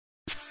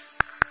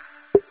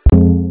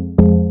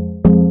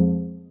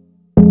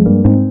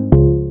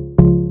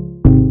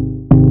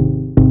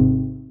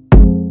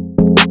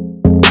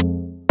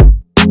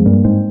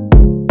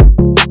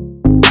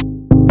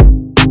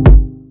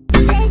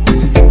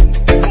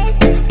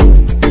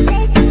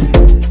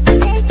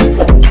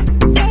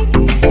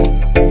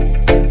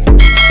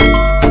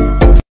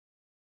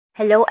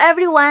Hello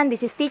everyone,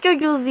 this is Teacher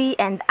Juvie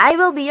and I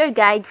will be your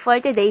guide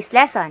for today's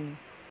lesson.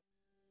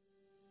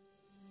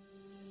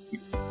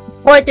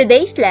 For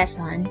today's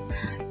lesson,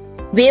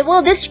 we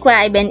will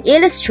describe and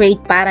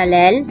illustrate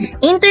parallel,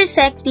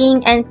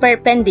 intersecting, and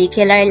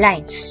perpendicular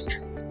lines.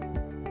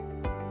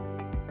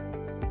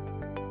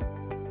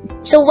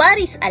 So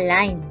what is a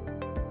line?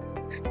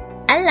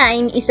 A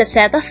line is a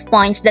set of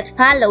points that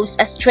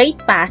follows a straight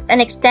path and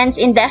extends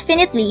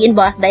indefinitely in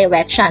both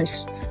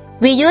directions.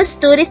 We use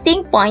two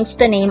distinct points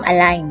to name a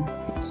line.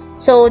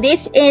 So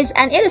this is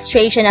an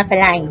illustration of a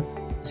line.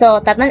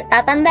 So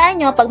tatandaan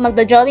nyo, pag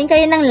magdodrawing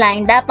kayo ng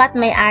line, dapat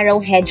may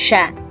arrowhead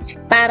siya.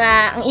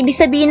 Para ang ibig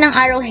sabihin ng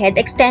arrowhead,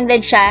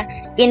 extended siya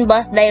in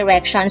both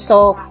directions.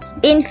 So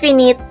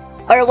infinite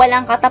or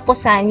walang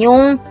katapusan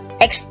yung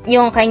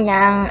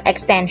kanyang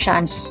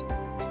extensions.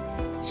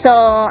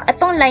 So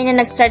itong line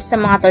na nag-start sa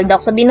mga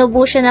turdok, so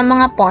binubuo siya ng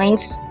mga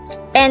points.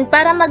 And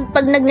para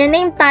pag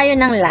nagne-name tayo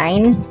ng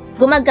line,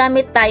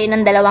 gumagamit tayo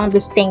ng dalawang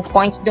distinct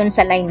points dun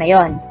sa line na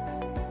yon.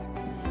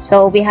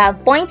 So, we have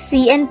point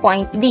C and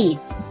point D.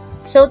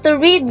 So, to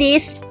read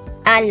this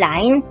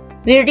line,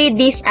 we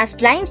read this as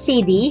line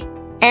CD,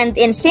 and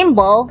in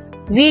symbol,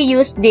 we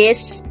use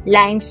this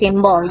line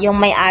symbol,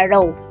 yung may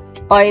arrow,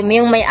 or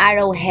yung may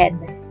arrowhead.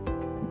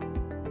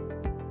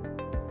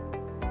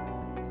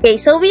 Okay,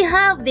 so we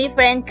have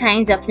different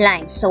kinds of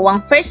lines. So,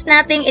 ang first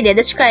nating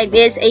i-describe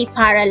is a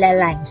parallel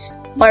lines,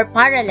 or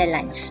parallel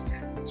lines.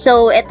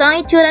 So, ito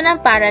ang itsura ng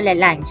parallel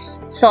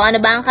lines. So,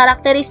 ano ba ang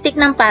characteristic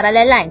ng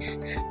parallel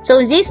lines? So,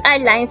 these are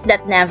lines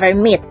that never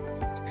meet.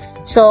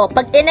 So,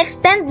 pag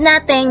in-extend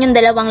natin yung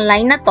dalawang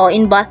line na to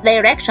in both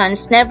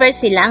directions, never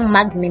silang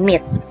mag-meet.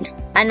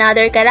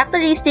 Another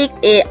characteristic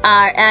is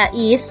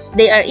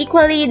they are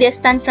equally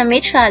distant from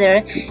each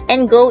other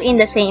and go in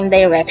the same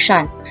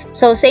direction.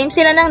 So, same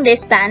sila ng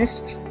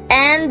distance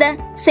and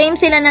same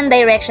sila ng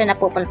direction na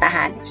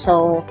pupuntahan.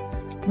 So,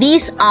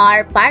 these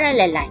are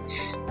parallel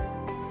lines.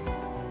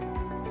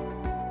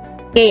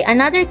 Okay,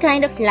 another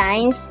kind of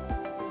lines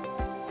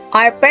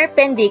are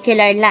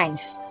perpendicular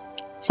lines.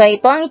 So,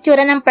 ito ang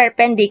itsura ng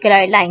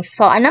perpendicular lines.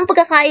 So, anong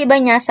pagkakaiba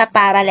niya sa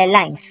parallel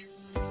lines?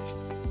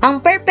 Ang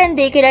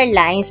perpendicular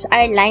lines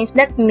are lines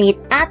that meet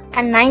at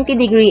a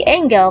 90-degree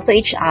angle to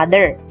each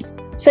other.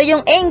 So,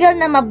 yung angle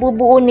na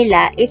mabubuo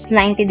nila is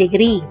 90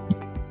 degree.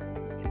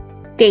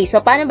 Okay,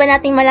 so paano ba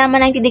natin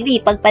malaman 90 degree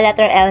pag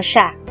pa-letter L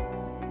siya?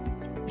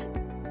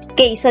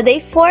 Okay, so they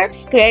form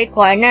square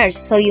corners.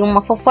 So, yung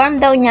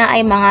mafo-form daw niya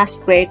ay mga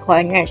square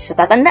corners. So,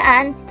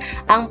 tatandaan,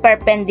 ang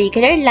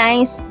perpendicular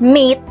lines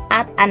meet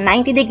at a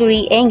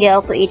 90-degree angle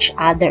to each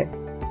other.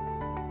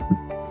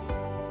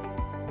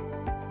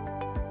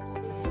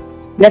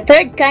 The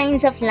third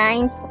kinds of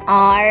lines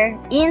are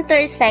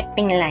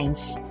intersecting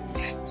lines.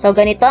 So,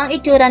 ganito ang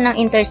itsura ng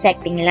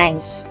intersecting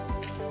lines.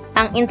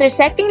 Ang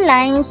intersecting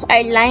lines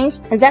are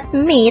lines that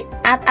meet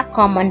at a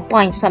common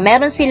point. So,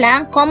 meron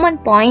silang common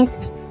point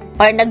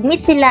or nag-meet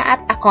sila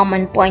at a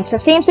common point. So,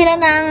 same sila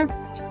ng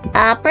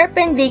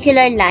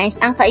perpendicular lines.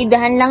 Ang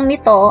kaibahan lang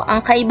nito, ang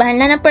kaibahan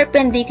lang ng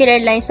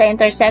perpendicular lines sa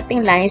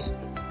intersecting lines,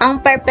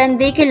 ang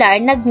perpendicular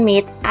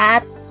nag-meet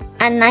at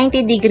a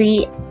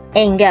 90-degree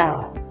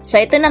angle. So,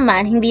 ito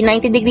naman, hindi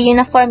 90-degree yung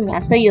na-form niya.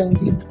 So, yung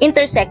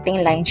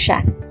intersecting line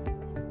siya.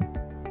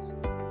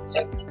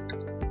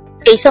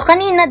 Okay, so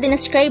kanina,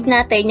 dinescribe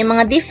natin yung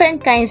mga different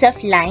kinds of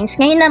lines.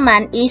 Ngayon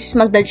naman is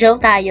magda-draw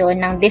tayo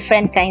ng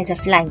different kinds of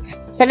lines.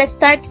 So, let's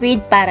start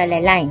with parallel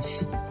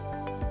lines.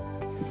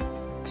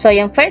 So,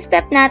 yung first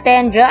step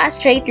natin, draw a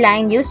straight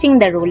line using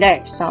the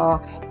ruler. So,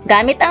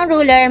 gamit ang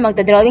ruler,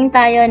 magda-drawing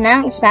tayo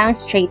ng isang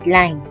straight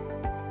line.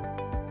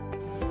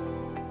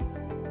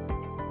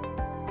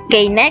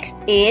 Okay, next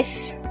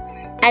is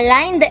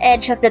align the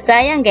edge of the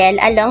triangle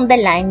along the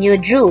line you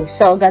drew.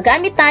 So,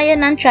 gagamit tayo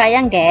ng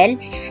triangle,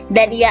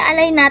 then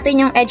i-align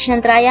natin yung edge ng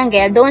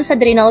triangle doon sa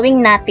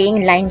drawing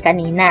nating line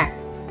kanina.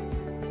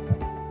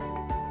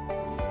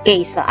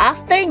 Okay, so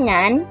after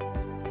nyan,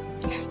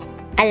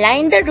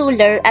 align the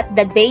ruler at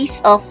the base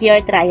of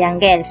your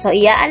triangle. So,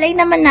 i-align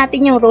naman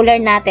natin yung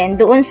ruler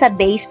natin doon sa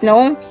base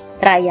ng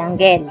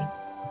triangle.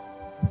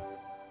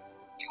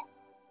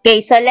 Okay,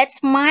 so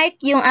let's mark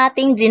yung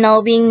ating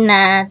drawing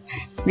na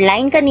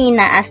line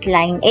kanina as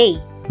line A.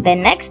 The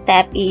next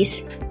step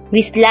is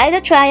we slide the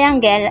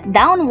triangle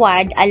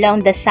downward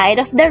along the side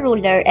of the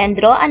ruler and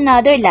draw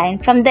another line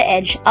from the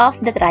edge of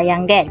the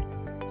triangle.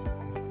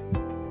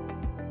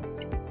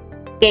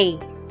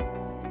 Okay.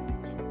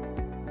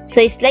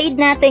 So, slide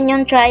natin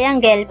yung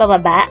triangle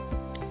pababa.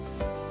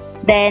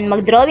 Then,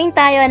 mag-drawing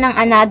tayo ng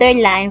another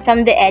line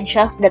from the edge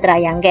of the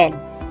triangle.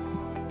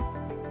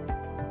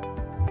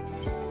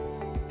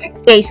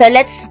 Okay, so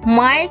let's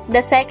mark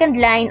the second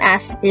line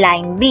as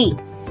line B.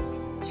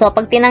 So,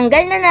 pag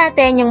tinanggal na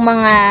natin yung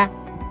mga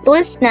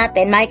tools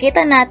natin,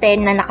 makikita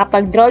natin na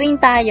nakapag-drawing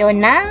tayo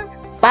ng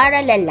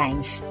parallel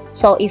lines.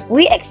 So, if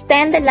we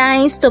extend the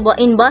lines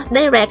in both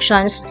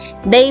directions,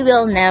 they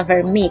will never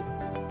meet.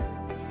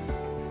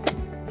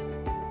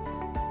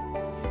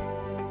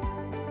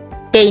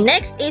 Okay,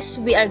 next is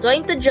we are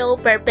going to draw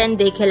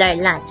perpendicular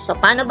lines. So,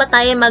 paano ba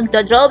tayo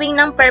magdodrawing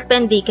ng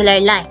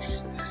perpendicular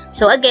lines?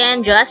 So,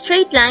 again, draw a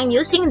straight line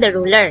using the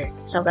ruler.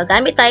 So,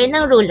 gagamit tayo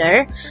ng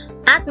ruler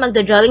at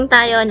magdodrawing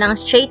tayo ng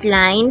straight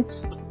line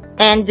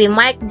and we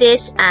mark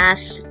this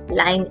as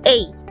line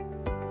A.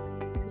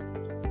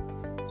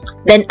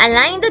 Then,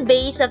 align the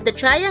base of the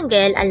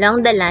triangle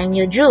along the line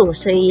you drew.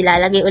 So,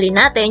 ilalagay uli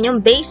natin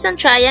yung base ng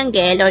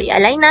triangle or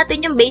i-align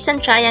natin yung base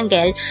ng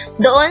triangle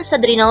doon sa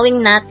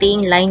drawing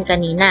nating line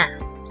kanina.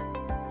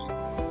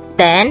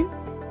 Then,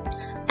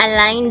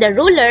 align the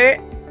ruler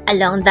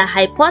along the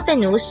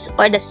hypotenuse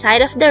or the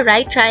side of the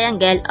right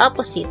triangle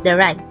opposite the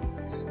right.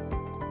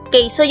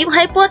 Okay, so yung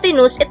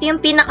hypotenuse, ito yung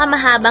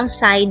pinakamahabang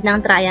side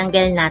ng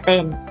triangle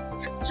natin.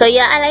 So,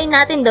 i-align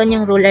natin doon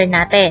yung ruler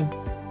natin.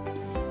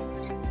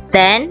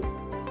 Then,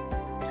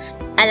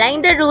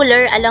 align the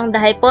ruler along the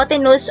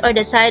hypotenuse or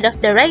the side of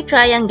the right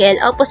triangle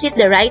opposite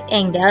the right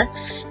angle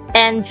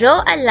and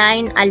draw a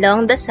line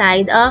along the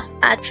side of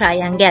a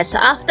triangle. So,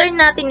 after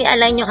natin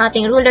i-align yung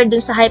ating ruler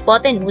dun sa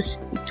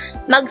hypotenuse,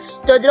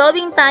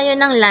 mag-drawing tayo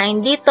ng line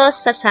dito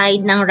sa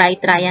side ng right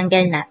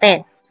triangle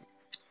natin.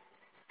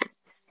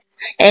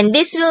 And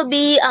this will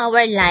be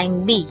our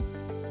line B.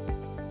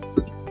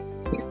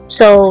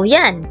 So,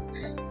 yan.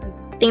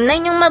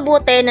 Tingnan yung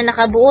mabuti na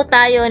nakabuo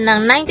tayo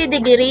ng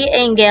 90-degree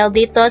angle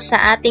dito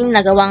sa ating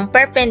nagawang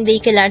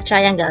perpendicular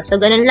triangle.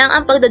 So, ganun lang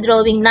ang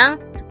pagdodrawing ng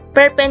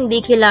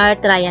perpendicular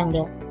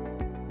triangle.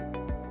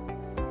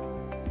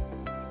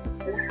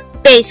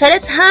 Okay, so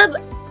let's have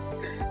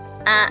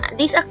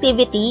this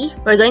activity.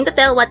 We're going to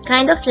tell what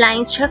kind of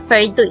lines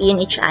referred to in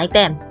each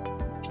item.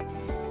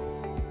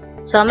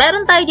 So,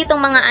 meron tayo ditong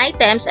mga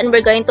items and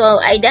we're going to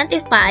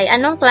identify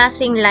anong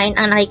klaseng line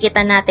ang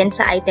nakikita natin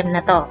sa item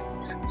na to.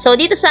 So,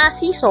 dito sa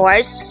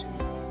scissors,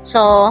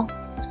 so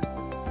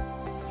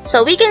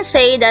we can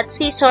say that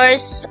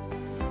scissors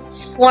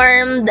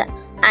formed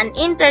an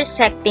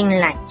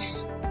intersecting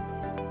lines.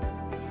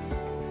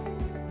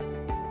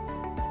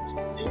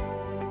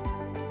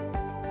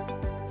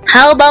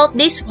 How about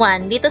this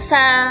one? Dito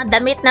sa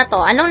damit na to,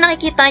 anong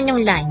nakikita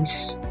nyong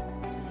lines?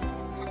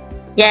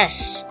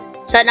 Yes.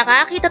 So,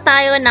 nakakita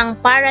tayo ng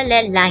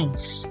parallel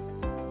lines.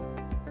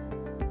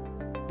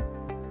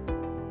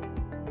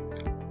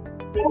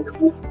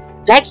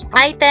 Next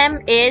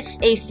item is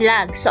a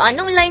flag. So,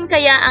 anong line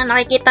kaya ang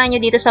nakikita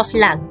nyo dito sa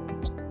flag?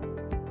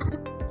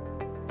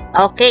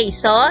 Okay,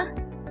 so,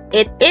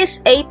 it is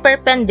a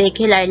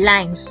perpendicular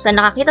lines. So,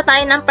 nakakita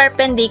tayo ng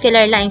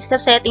perpendicular lines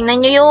kasi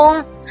tingnan nyo yung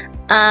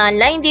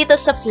line dito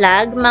sa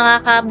flag,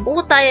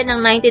 makakabuo tayo ng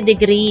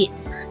 90-degree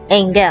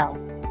angle.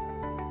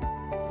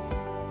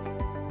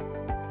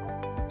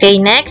 Okay,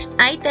 next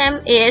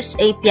item is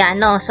a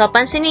piano. So,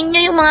 pansinin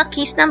nyo yung mga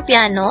keys ng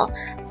piano.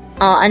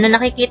 Ano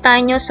nakikita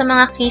nyo sa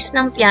mga keys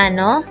ng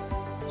piano?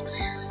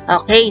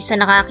 Okay, so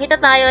nakakita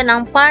tayo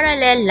ng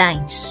parallel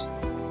lines.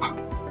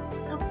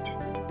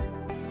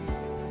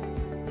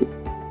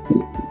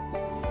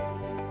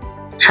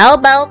 How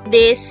about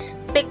this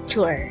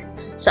picture?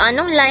 So,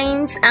 anong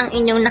lines ang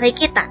inyong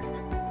nakikita?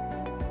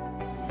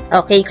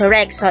 Okay,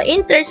 correct. So,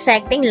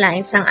 intersecting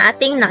lines ang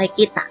ating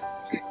nakikita.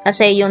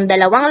 Kasi yung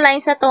dalawang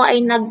lines na to ay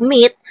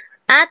nag-meet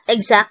at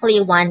exactly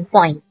one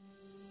point.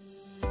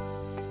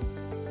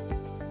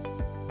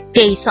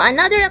 Okay, so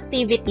another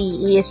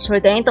activity is we're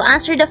going to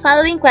answer the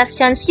following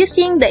questions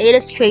using the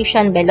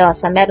illustration below.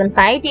 So, meron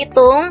tayo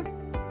ditong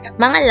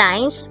mga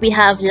lines. We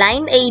have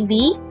line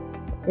AB,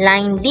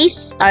 line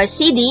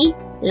CD,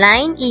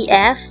 line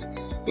EF,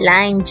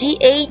 line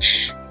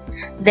GH,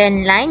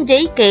 then line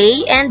JK,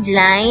 and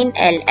line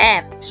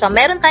LM. So,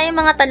 meron tayong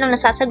mga tanong na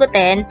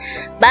sasagutin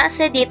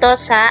base dito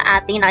sa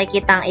ating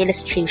nakikitang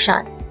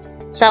illustration.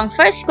 So, ang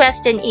first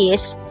question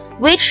is,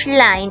 which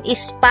line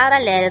is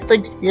parallel to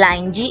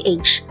line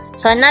GH?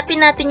 So,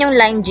 hanapin natin yung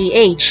line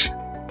GH.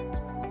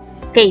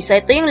 Okay, so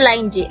ito yung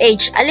line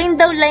GH. Alin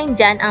daw line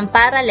dyan ang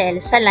parallel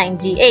sa line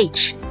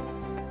GH?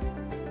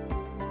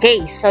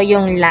 Okay, so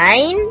yung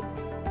line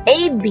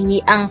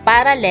AB ang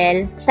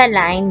parallel sa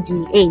line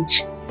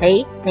GH.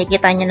 Okay,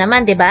 nakikita nyo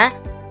naman, di ba?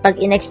 Pag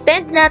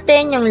in-extend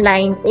natin yung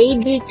line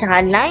AB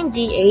at line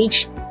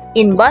GH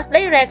in both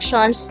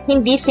directions,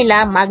 hindi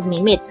sila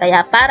mag-meet.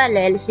 Kaya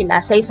parallel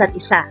sila sa isa't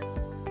isa.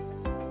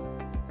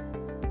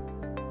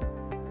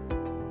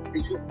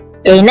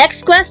 Okay,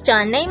 next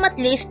question. Name at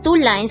least two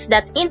lines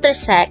that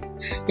intersect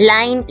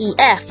line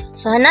EF.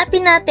 So,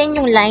 hanapin natin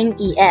yung line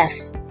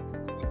EF.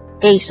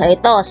 Okay, so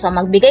ito. So,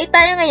 magbigay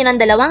tayo ngayon ng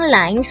dalawang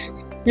lines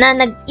na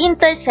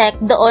nag-intersect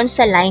doon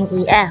sa line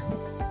EF.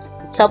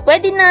 So,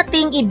 pwede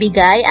nating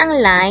ibigay ang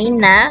line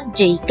na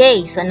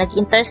JK. So,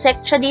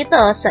 nag-intersect siya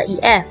dito sa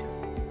EF.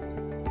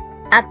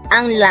 At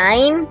ang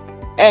line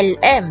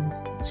LM.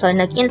 So,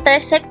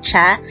 nag-intersect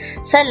siya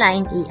sa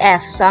line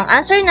EF. So, ang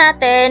answer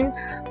natin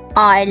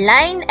are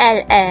line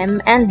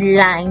LM and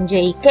line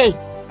JK.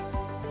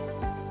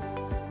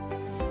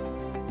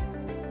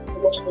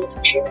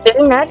 Okay,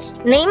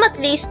 next, name at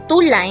least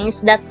two lines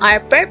that are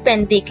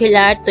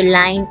perpendicular to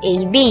line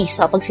AB.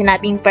 So, pag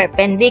sinabing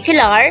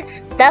perpendicular,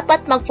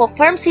 dapat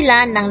magpo-form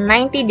sila ng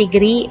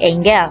 90-degree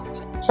angle.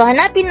 So,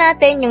 hanapin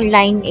natin yung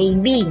line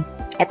AB.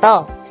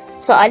 Ito.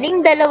 So,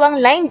 aling dalawang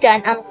line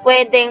dyan ang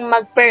pwedeng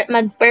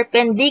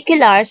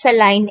mag-perpendicular sa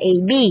line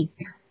AB?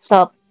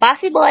 So,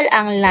 possible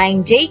ang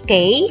line JK,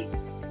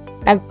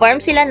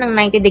 nag-form sila ng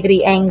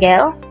 90-degree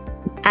angle,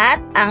 at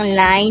ang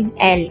line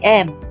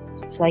LM.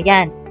 So,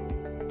 yan.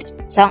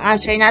 So, ang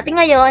answer natin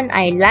ngayon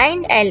ay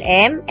line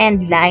LM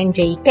and line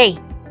JK.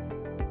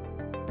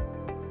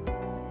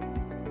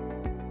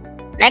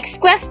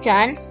 Next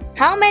question,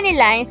 how many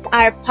lines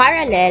are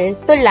parallel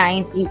to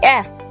line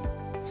EF?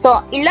 So,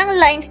 ilang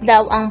lines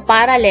daw ang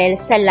parallel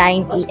sa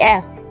line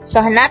EF?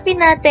 So, hanapin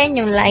natin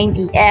yung line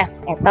EF.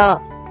 Ito.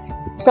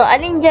 So,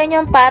 alin dyan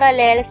yung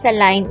parallel sa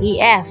line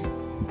EF?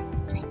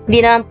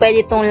 Hindi naman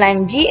pwede itong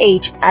line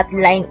GH at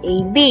line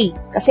AB.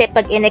 Kasi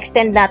pag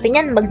in-extend natin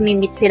yan,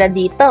 mag-meet sila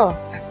dito.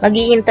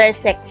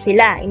 Mag-i-intersect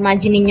sila.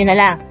 Imagine niyo na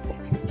lang.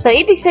 So,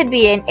 ibig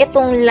sabihin,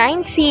 itong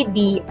line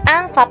CD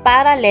ang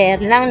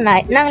kaparallel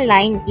ng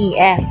line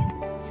EF.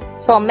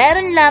 So,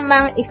 meron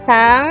lamang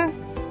isang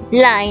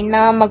line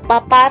na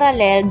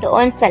magpaparallel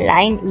doon sa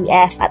line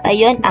EF. At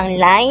ayun ang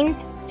line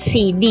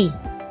CD.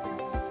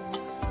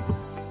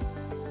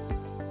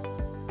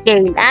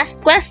 Okay,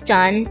 last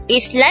question,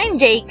 is line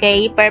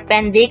JK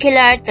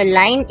perpendicular to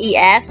line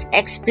EF?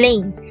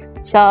 Explain.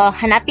 So,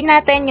 hanapin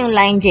natin yung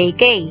line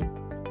JK.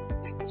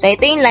 So,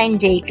 ito yung line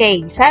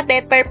JK.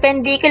 Sabi,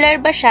 perpendicular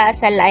ba siya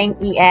sa line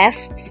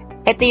EF?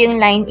 Ito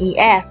yung line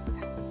EF.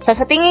 So,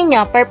 sa tingin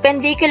nyo,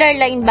 perpendicular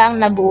line ba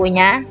ang nabuo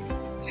niya?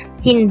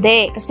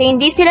 Hindi. Kasi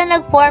hindi sila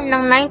nag-form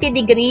ng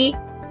 90-degree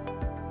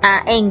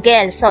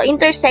angle. So,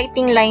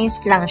 intersecting lines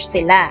lang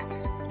sila.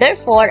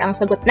 Therefore, ang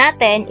sagot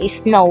natin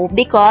is no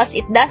because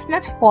it does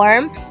not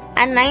form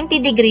a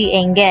 90-degree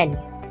angle.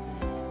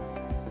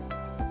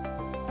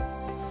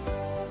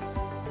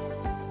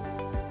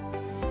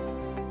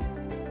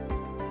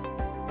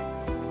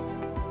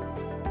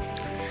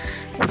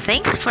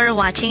 Thanks for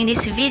watching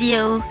this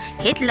video.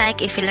 Hit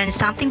like if you learned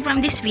something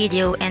from this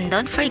video and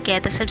don't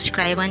forget to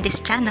subscribe on this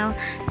channel.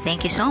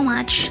 Thank you so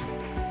much.